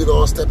starts thinking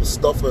all this type of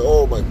stuff, like,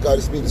 oh my God,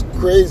 this beat is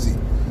crazy.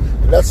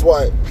 And that's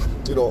why,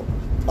 you know,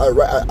 I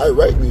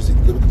write music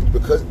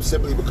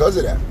simply because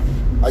of that.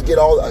 I get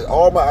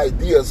all my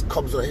ideas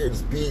comes when I hear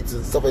these beats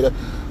and stuff like that.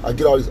 I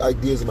get all these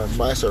ideas in my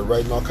mind, start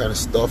writing all kind of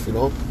stuff, you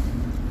know,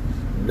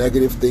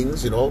 negative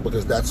things, you know,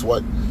 because that's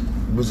what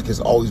music has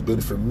always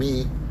been for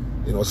me.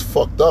 You know, it's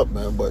fucked up,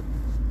 man, but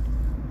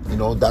you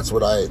know, that's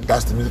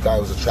the music I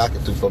was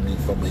attracted to from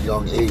a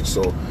young age.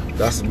 So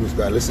that's the music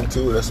I listen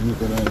to. That's the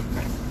music that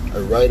I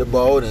write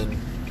about, and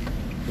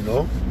you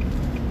know.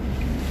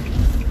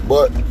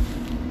 But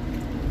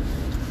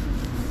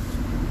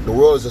the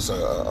world is just like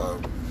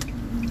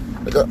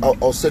I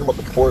was saying about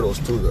the portals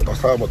too. I was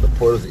talking about the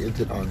portals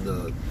on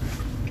the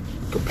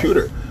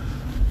computer.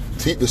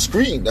 See, the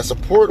screen, that's a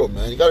portal,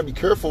 man. You gotta be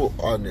careful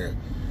on there.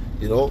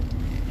 You know,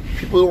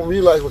 people don't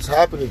realize what's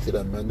happening to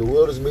them, man. The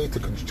world is made to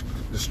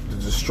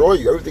destroy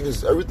you.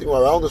 Everything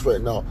around us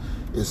right now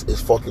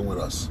is fucking with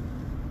us.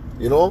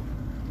 You know?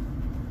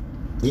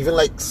 Even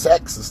like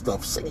sex and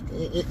stuff.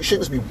 You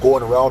shouldn't just be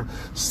going around,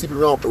 sleeping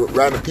around with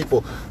random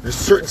people. There's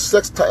certain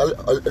sex type,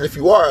 and if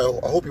you are,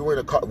 I hope you wear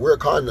a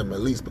condom at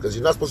least, because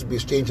you're not supposed to be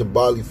exchanging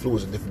bodily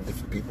fluids with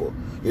different people.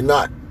 You're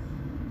not.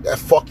 That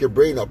fuck your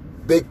brain up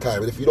big time.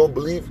 And if you don't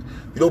believe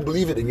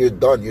it, then you're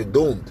done. You're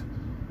doomed.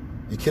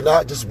 You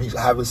cannot just be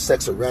having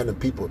sex with random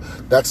people.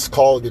 That's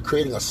called, you're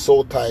creating a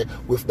soul tie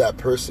with that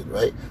person,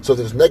 right? So if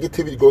there's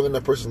negativity going in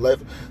that person's life,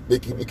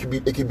 it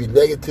can be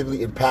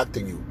negatively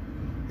impacting you.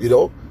 You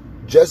know?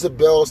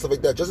 Jezebel, stuff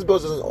like that.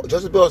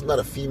 Jezebel is not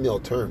a female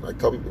term. I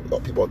tell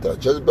people all the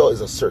time. Jezebel is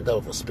a certain type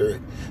of a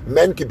spirit.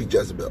 Men can be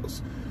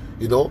Jezebels.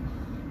 You know?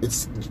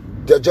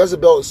 The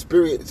Jezebel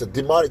spirit, it's a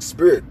demonic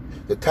spirit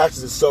that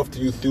attaches itself to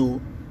you through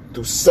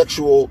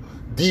sexual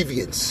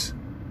deviance,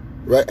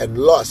 right? And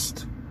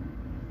lust.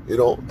 You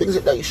know, things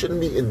like that you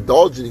shouldn't be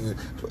indulging in.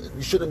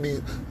 You shouldn't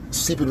be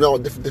sleeping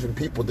around with different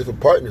people,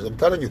 different partners. I'm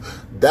telling you,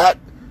 that's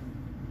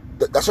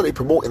what they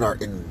promote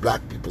in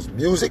black people's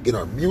music. In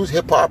our music,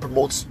 hip hop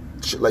promotes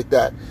shit like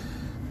that.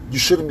 You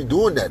shouldn't be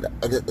doing that,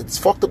 and it's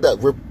fucked up that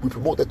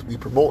we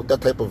promote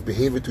that type of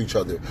behavior to each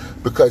other.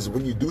 Because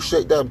when you do shit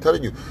like that, I'm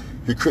telling you,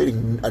 you're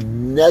creating a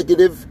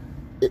negative,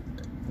 a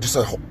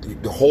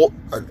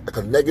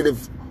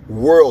negative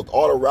world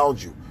all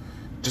around you.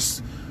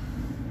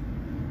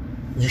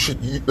 You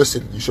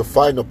should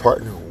find a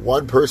partner,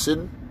 one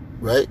person,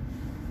 right?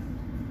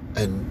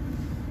 And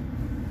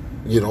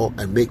you know,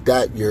 and make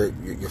that your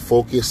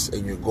focus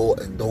and your goal,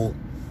 and don't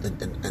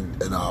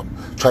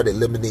try to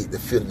eliminate the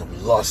feeling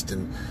of lust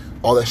and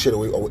all that shit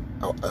away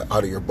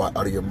out of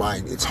your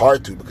mind. It's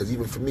hard to, because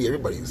even for me,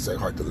 everybody, it's like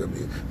hard to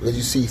eliminate, because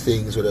you see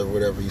things,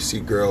 whatever. You see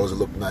girls that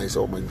look nice.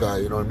 Oh my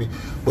God, you know what I mean?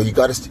 But you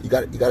gotta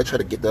try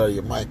to get that out of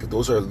your mind, because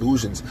those are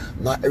illusions.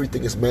 Not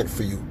everything is meant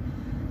for you.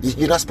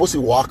 You're not supposed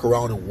to walk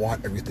around and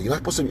want everything. You're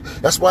not supposed to be.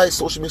 That's why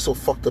social media is so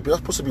fucked up. You're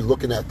not supposed to be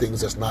looking at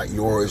things that's not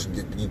yours and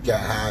you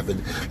can't have,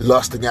 and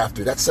lusting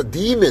after. That's a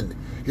demon.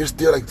 You're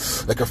still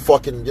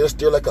you're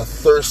still like a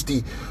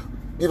thirsty,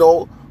 you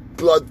know,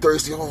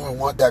 bloodthirsty. Oh, I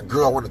want that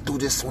girl. I want to do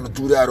this. I want to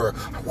do that. Or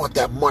I want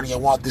that money. I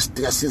want this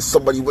thing. I see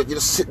somebody with. You're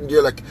just sitting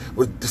there like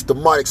with this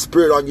demonic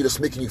spirit on you that's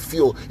making you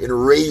feel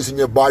enraged in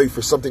your body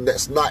for something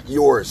that's not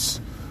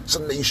yours,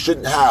 something that you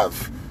shouldn't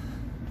have.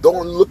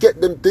 Don't look at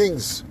them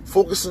things.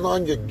 Focusing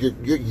on your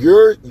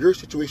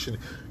situation.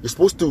 You're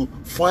supposed to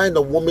find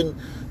a woman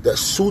that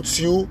suits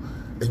you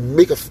and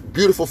make a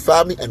beautiful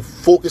family and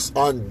focus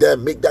on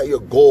them. Make that your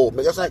goal.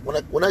 That's like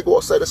when I go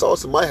outside, that's all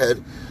that's in my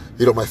head.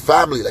 You know, my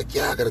family, like,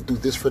 yeah, I gotta do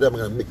this for them.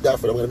 I'm gonna make that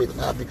for them. I'm gonna make them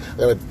happy. I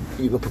gotta,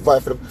 you know,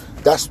 provide for them.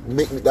 That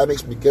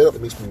makes me get up.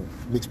 It makes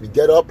me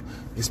get up.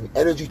 Gives me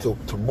energy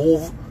to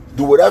move,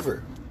 do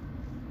whatever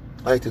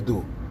I need to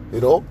do.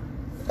 You know,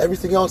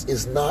 everything else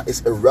is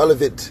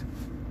irrelevant.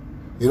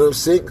 You know what I'm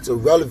saying? It's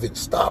irrelevant.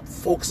 Stop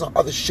focusing on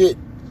other shit.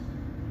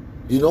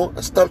 You know?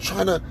 And stop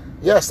trying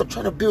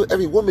to build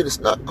every woman. It's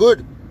not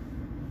good.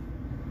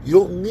 You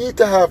don't need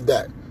to have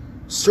that.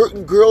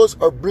 Certain girls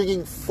are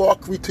bringing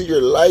fuckery to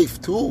your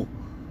life too.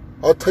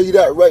 I'll tell you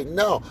that right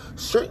now.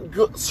 Certain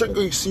girls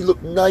you see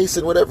look nice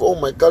and whatever. Oh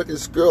my God, look at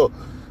this girl.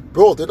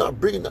 Bro, they're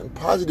not bringing nothing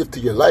positive to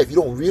your life. You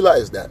don't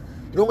realize that.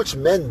 You know how much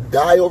men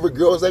die over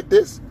girls like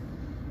this?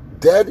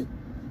 Dead?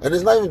 And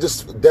it's not even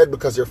just dead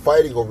because they're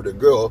fighting over the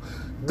girl.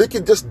 They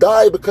can just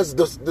die because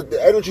the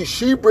energy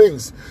she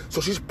brings. So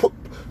she's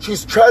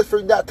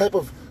transferring that type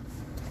of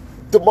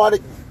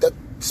demonic, that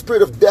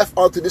spirit of death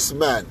onto this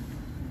man.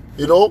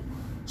 You know?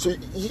 So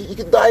he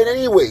can die in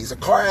any ways. A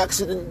car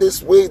accident,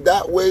 this way,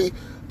 that way.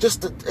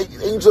 Just the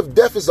angel of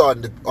death is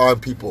on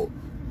people.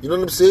 You know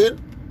what I'm saying?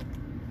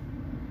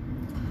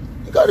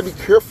 You got to be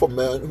careful,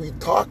 man, who you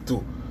talk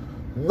to.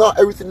 Not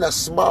everything that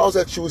smiles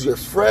at you is your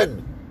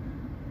friend.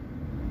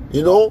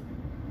 You know?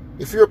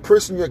 If you're a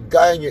person, you're a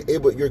guy, and you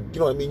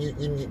know what I mean,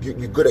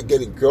 you're good at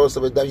getting girls,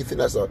 stuff like that. You think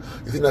that's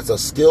a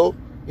skill?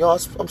 You know,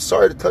 I'm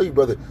sorry to tell you,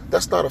 brother,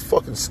 that's not a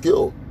fucking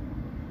skill.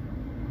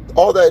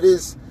 All that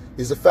is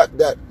the fact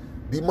that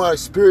demonic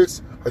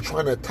spirits are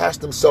trying to attach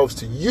themselves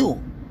to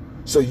you,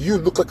 so you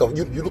look like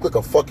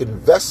a fucking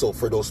vessel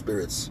for those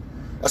spirits.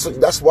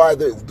 That's why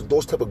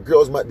those type of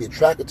girls might be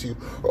attracted to you,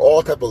 or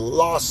all type of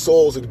lost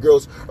souls and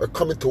girls are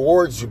coming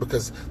towards you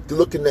because they're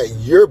looking at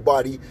your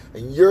body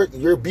and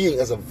your being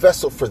as a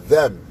vessel for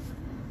them.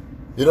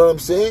 You know what I'm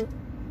saying?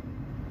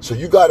 So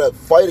you gotta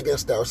fight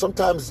against that. Or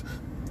sometimes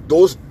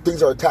those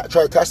things are try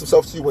to attach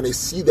themselves to you when they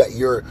see that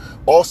you're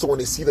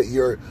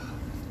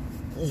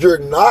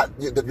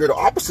the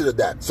opposite of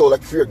that. So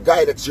like if you're a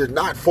guy you're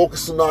not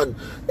focusing on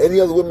any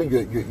other women,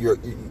 you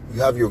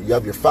have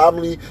your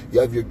family, you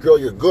have your girl,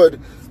 you're good.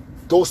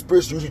 Those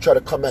spirits usually try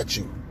to come at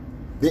you.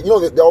 There's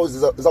always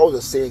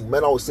a saying.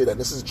 Men always say that. And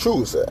this is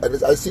true.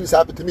 And I see this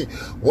happen to me.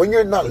 When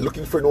you're not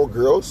looking for no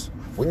girls,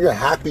 when you're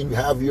happy and you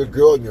have your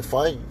girl and you're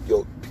fine,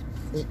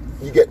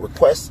 you get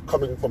requests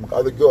coming from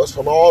other girls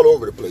from all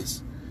over the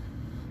place,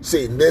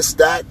 saying this,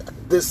 that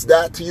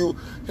to you.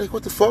 You're like,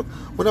 what the fuck?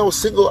 When I was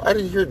single, I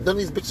didn't hear none of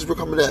these bitches were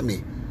coming at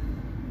me.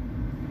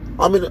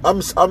 I'm in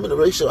a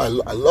relationship. I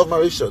love my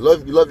relationship.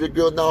 You love your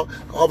girl now.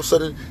 All of a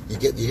sudden,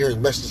 you're hearing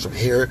messages from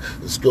here.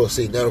 This girl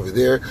saying that over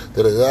there.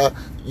 Da da da.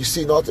 You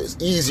see, it's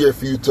easier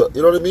for you to.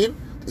 You know what I mean?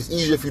 It's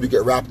easier for you to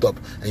get wrapped up,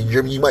 and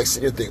you might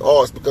sit here and think,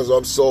 oh, it's because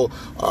I'm so.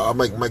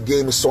 My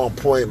game is so on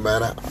point,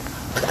 man.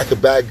 I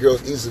could bag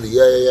girls easily.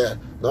 Yeah.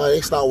 No,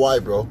 it's not why,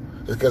 bro.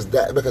 Because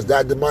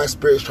that demonic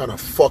spirit is trying to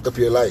fuck up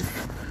your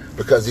life.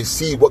 Because they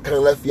see what kind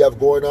of life you have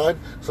going on.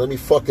 So let me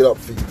fuck it up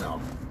for you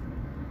now.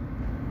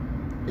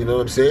 You know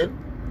what I'm saying?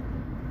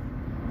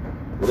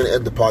 We're going to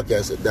end the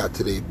podcast at that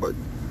today, but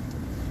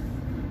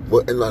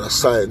and on a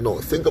side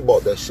note, think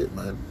about that shit,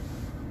 man.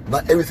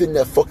 Not everything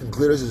that fucking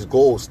glitters is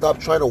gold. Stop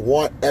trying to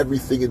want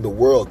everything in the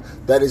world.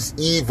 That is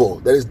evil.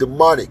 That is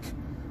demonic.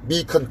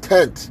 Be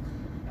content.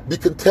 Be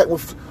content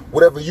with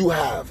whatever you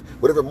have,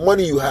 whatever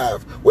money you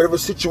have, whatever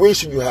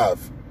situation you have.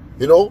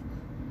 You know?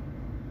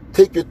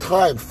 Take your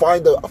time.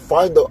 Find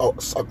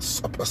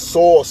a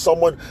soul,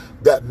 someone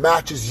that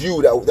matches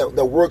you,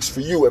 that works for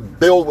you, and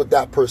build with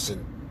that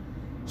person.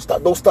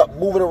 Don't stop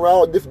moving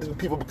around with different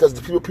people because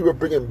the people are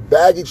bringing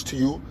baggage to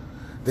you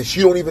that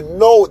you don't even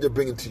know what they're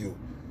bringing to you.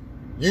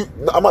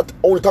 I'm not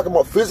only talking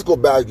about physical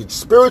baggage,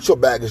 spiritual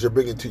baggage they're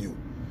bringing to you,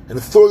 and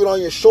they're throwing it on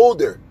your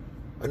shoulder,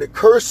 and they're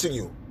cursing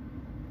you,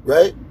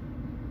 right?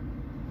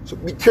 So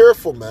be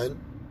careful, man.